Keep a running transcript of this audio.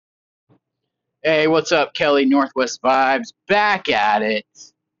Hey, what's up, Kelly? Northwest Vibes back at it.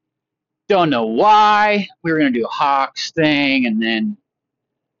 Don't know why we were gonna do a Hawks thing, and then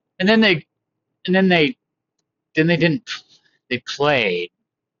they and then they didn't. They played.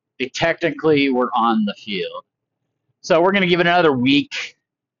 They technically were on the field, so we're gonna give it another week,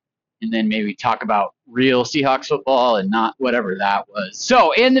 and then maybe talk about real Seahawks football and not whatever that was.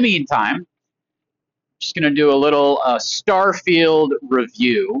 So in the meantime, just gonna do a little Starfield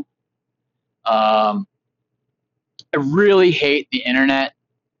review. Um, I really hate the internet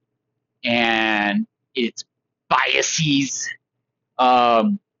and its biases.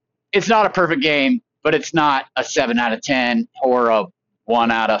 Um, it's not a perfect game, but it's not a 7 out of 10 or a 1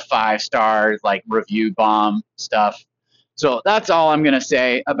 out of 5 stars like review bomb stuff. So that's all I'm going to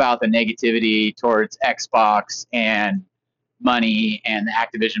say about the negativity towards Xbox and money and the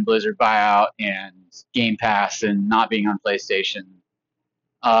Activision Blizzard buyout and Game Pass and not being on PlayStation.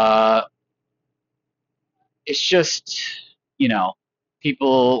 Uh, it's just, you know,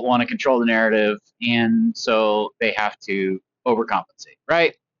 people want to control the narrative, and so they have to overcompensate,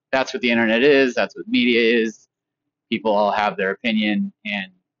 right? That's what the internet is. That's what media is. People all have their opinion,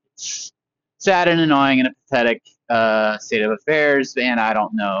 and it's sad and annoying and a pathetic state of affairs, and I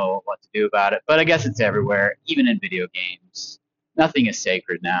don't know what to do about it. But I guess it's everywhere, even in video games. Nothing is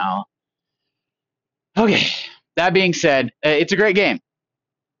sacred now. Okay, that being said, it's a great game.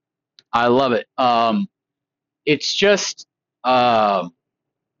 I love it. It's just um,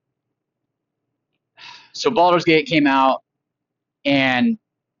 so Baldur's Gate came out, and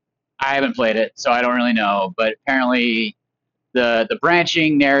I haven't played it, so I don't really know. But apparently, the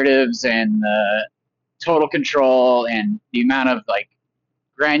branching narratives and the total control and the amount of like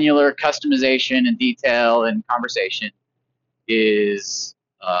granular customization and detail and conversation is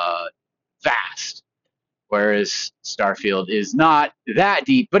vast. Whereas Starfield is not that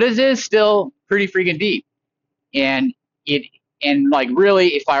deep, but it is still pretty freaking deep. And it and like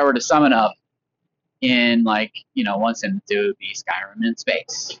really, if I were to sum it up in like one sentence, it would be Skyrim in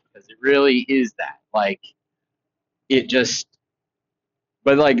space because it really is that. Like it just,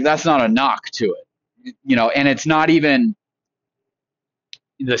 but like that's not a knock to it, and it's not even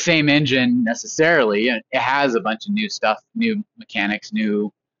the same engine necessarily. It has a bunch of new stuff, new mechanics,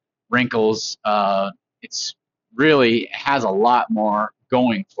 new wrinkles. It's really has a lot more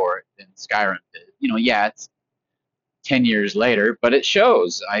going for it than Skyrim did. Yeah, it's 10 years later, but it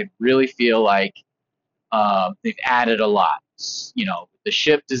shows. I really feel like they've added a lot. The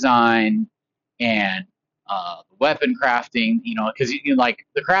ship design and the weapon crafting. Because like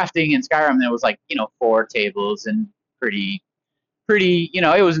the crafting in Skyrim, there was like 4 tables and pretty.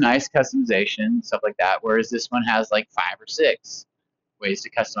 It was nice customization stuff like that. Whereas this one has like 5 or 6 ways to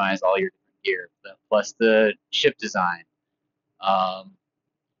customize all your different gear, plus the ship design. Um,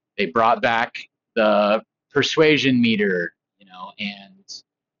 they brought back the persuasion meter, and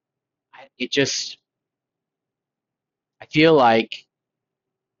it just I feel like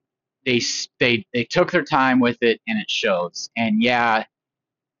they took their time with it and it shows. And yeah,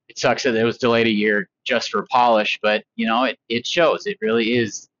 it sucks that it was delayed a year just for polish, but it shows. It really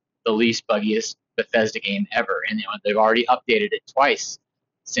is the least buggiest Bethesda game ever, and they've already updated it twice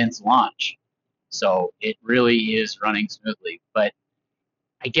since launch, so it really is running smoothly. But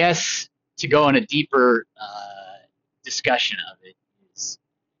I guess to go in a deeper discussion of it is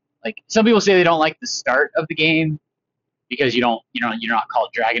like some people say they don't like the start of the game because you're not called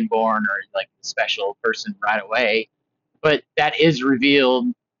Dragonborn or like the special person right away, but that is revealed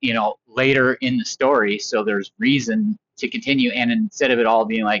later in the story, so there's reason to continue. And instead of it all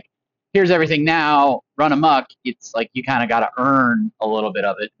being like here's everything now, run amok, it's like you kind of got to earn a little bit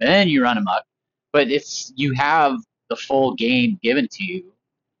of it, and then you run amok. But it's you have the full game given to you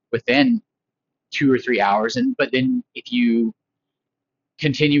within 2 or 3 hours, and but then if you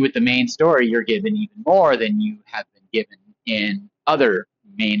continue with the main story, you're given even more than you have been given in other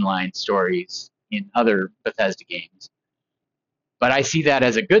mainline stories in other Bethesda games. But I see that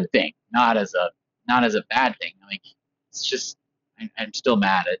as a good thing, not as a bad thing. Like it's just I'm still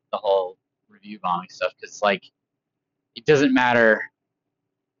mad at the whole review bombing stuff because like it doesn't matter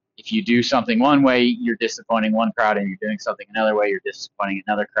if you do something one way, you're disappointing one crowd, and you're doing something another way, you're disappointing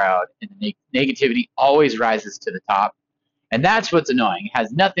another crowd, and the negativity always rises to the top. And that's what's annoying. It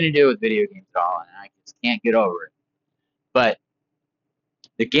has nothing to do with video games at all, and I just can't get over it. But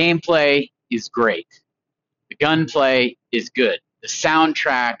the gameplay is great. The gunplay is good. The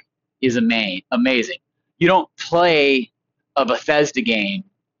soundtrack is amazing. You don't play a Bethesda game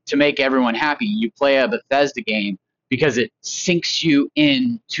to make everyone happy. You play a Bethesda game because it sinks you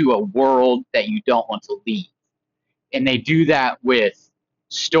into a world that you don't want to leave. And they do that with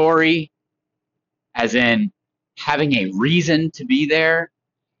story, as in having a reason to be there,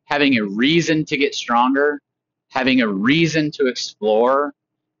 having a reason to get stronger, having a reason to explore,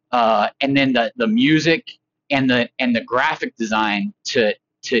 and then the music and the graphic design to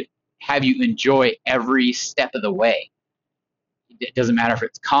have you enjoy every step of the way. It doesn't matter if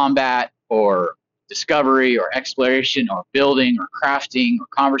it's combat or discovery or exploration or building or crafting or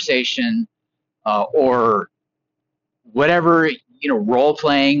conversation, or whatever, role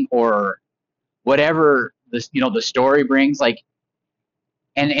playing or whatever this, the story brings. Like,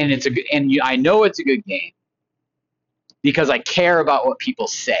 and it's I know it's a good game because I care about what people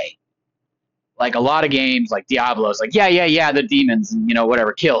say. Like a lot of games, like Diablo's, like yeah, the demons, and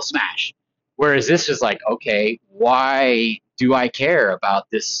whatever, kill, smash. Whereas this is like, okay, why do I care about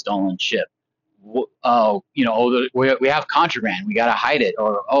this stolen ship? Oh, we have contraband, we gotta hide it,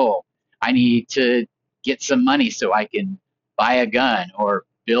 or oh, I need to get some money so I can buy a gun or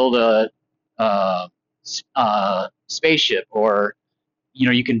build uh, spaceship, or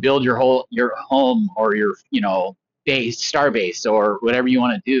you can build your home or your base, star base, or whatever you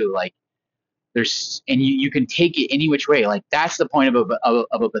want to do. Like and you can take it any which way. Like that's the point of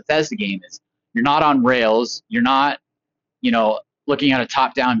a Bethesda game is you're not on rails. You're not looking at a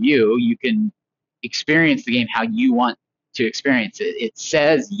top down view. You can experience the game how you want to experience it. It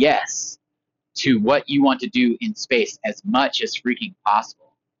says yes to what you want to do in space as much as freaking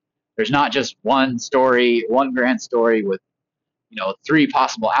possible. There's not just one story, one grand story with three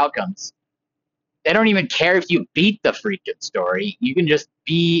possible outcomes. They don't even care if you beat the freaking story. You can just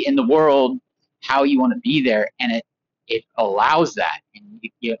be in the world how you want to be there, and it allows that, and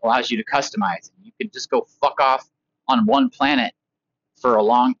it allows you to customize. And you can just go fuck off on one planet for a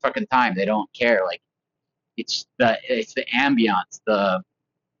long fucking time. They don't care. Like it's the ambiance, the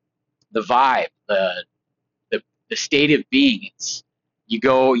vibe, the state of being. It's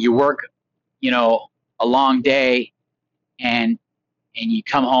you work, a long day, and you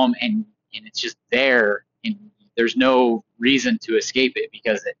come home, and it's just there, and there's no reason to escape it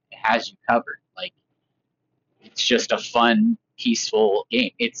because it has you covered. Like it's just a fun, peaceful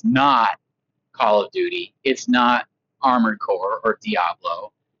game. It's not Call of Duty. It's not Armored Core or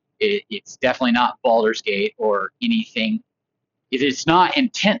Diablo. It's definitely not Baldur's Gate or anything. It's not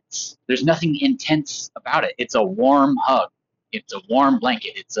intense. There's nothing intense about it. It's a warm hug. It's a warm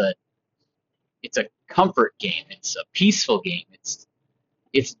blanket. It's a comfort game. It's a peaceful game. It's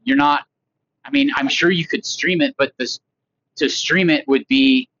you're not. I mean, I'm sure you could stream it, but to stream it would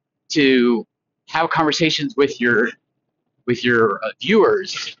be to have conversations with your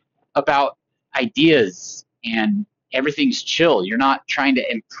viewers about ideas, and everything's chill. You're not trying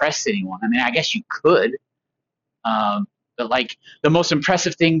to impress anyone. I mean, I guess you could, but like the most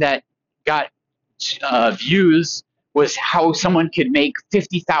impressive thing that got views was how someone could make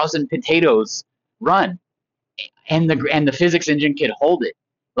 50,000 potatoes run, and the physics engine could hold it.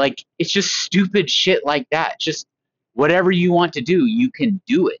 Like it's just stupid shit like that. Just whatever you want to do, you can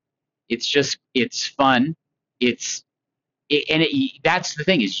do it. It's fun. It's that's the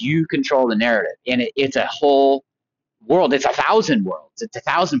thing, is you control the narrative, and it's a whole world. It's 1,000 worlds. It's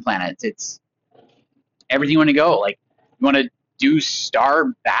 1,000 planets. It's everything you want to go. Like you want to do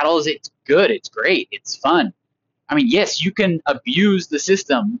star battles. It's good. It's great. It's fun. I mean, yes, you can abuse the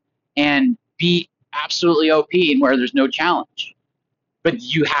system and be absolutely OP and where there's no challenge, but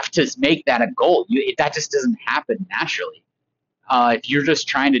you have to make that a goal. That just doesn't happen naturally. If you're just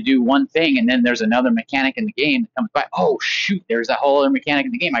trying to do one thing and then there's another mechanic in the game that comes by, oh shoot, there's a whole other mechanic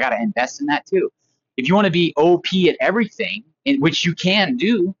in the game, I got to invest in that too. If you want to be OP at everything, in which you can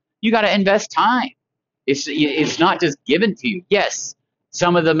do, you got to invest time. It's not just given to you. Yes,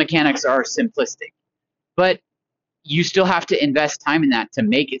 some of the mechanics are simplistic, but you still have to invest time in that to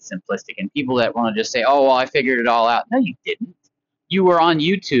make it simplistic. And people that want to just say, oh, well, I figured it all out. No, you didn't. You were on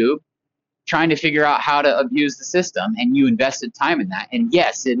YouTube trying to figure out how to abuse the system, and you invested time in that. And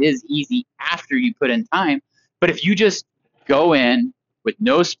yes, it is easy after you put in time, but if you just go in with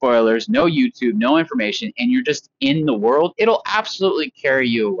no spoilers, no YouTube, no information, and you're just in the world, it'll absolutely carry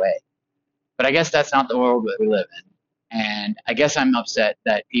you away. But I guess that's not the world that we live in. And I guess I'm upset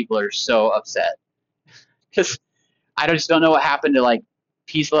that people are so upset because I just don't know what happened to like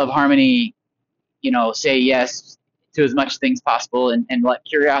peace, love, harmony, say yes to as much things possible, and let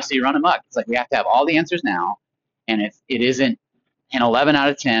curiosity run amok. It's like we have to have all the answers now, and if it isn't an 11 out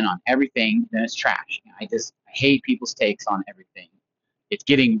of 10 on everything, then it's trash. I hate people's takes on everything. It's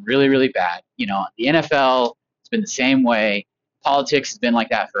getting really, really bad. The NFL, it's been the same way. Politics has been like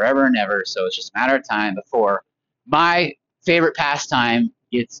that forever and ever, so it's just a matter of time before my favorite pastime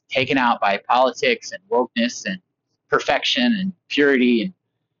gets taken out by politics and wokeness and perfection and purity. And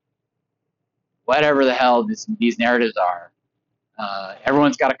whatever the hell these narratives are.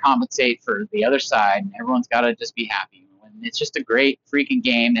 Everyone's got to compensate for the other side, and everyone's got to just be happy. When it's just a great freaking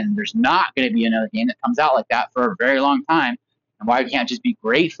game, and there's not going to be another game that comes out like that for a very long time. And why we can't just be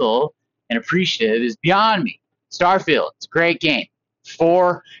grateful and appreciative is beyond me. Starfield, it's a great game.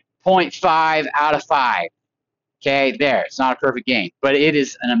 4.5 out of 5. Okay, there. It's not a perfect game, but it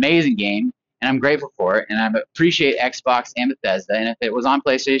is an amazing game, and I'm grateful for it, and I appreciate Xbox and Bethesda. And if it was on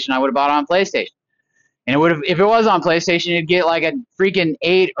PlayStation, I would have bought it on PlayStation. And it would have, if it was on PlayStation, it'd get like a freaking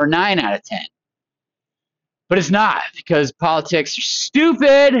 8 or 9 out of 10. But it's not, because politics are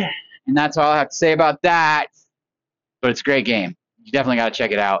stupid, and that's all I have to say about that. But it's a great game. You definitely got to check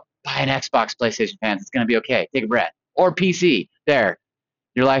it out. Buy an Xbox, PlayStation fans. It's going to be okay. Take a breath. Or PC. There.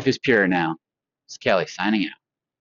 Your life is pure now. It's Kelly signing out.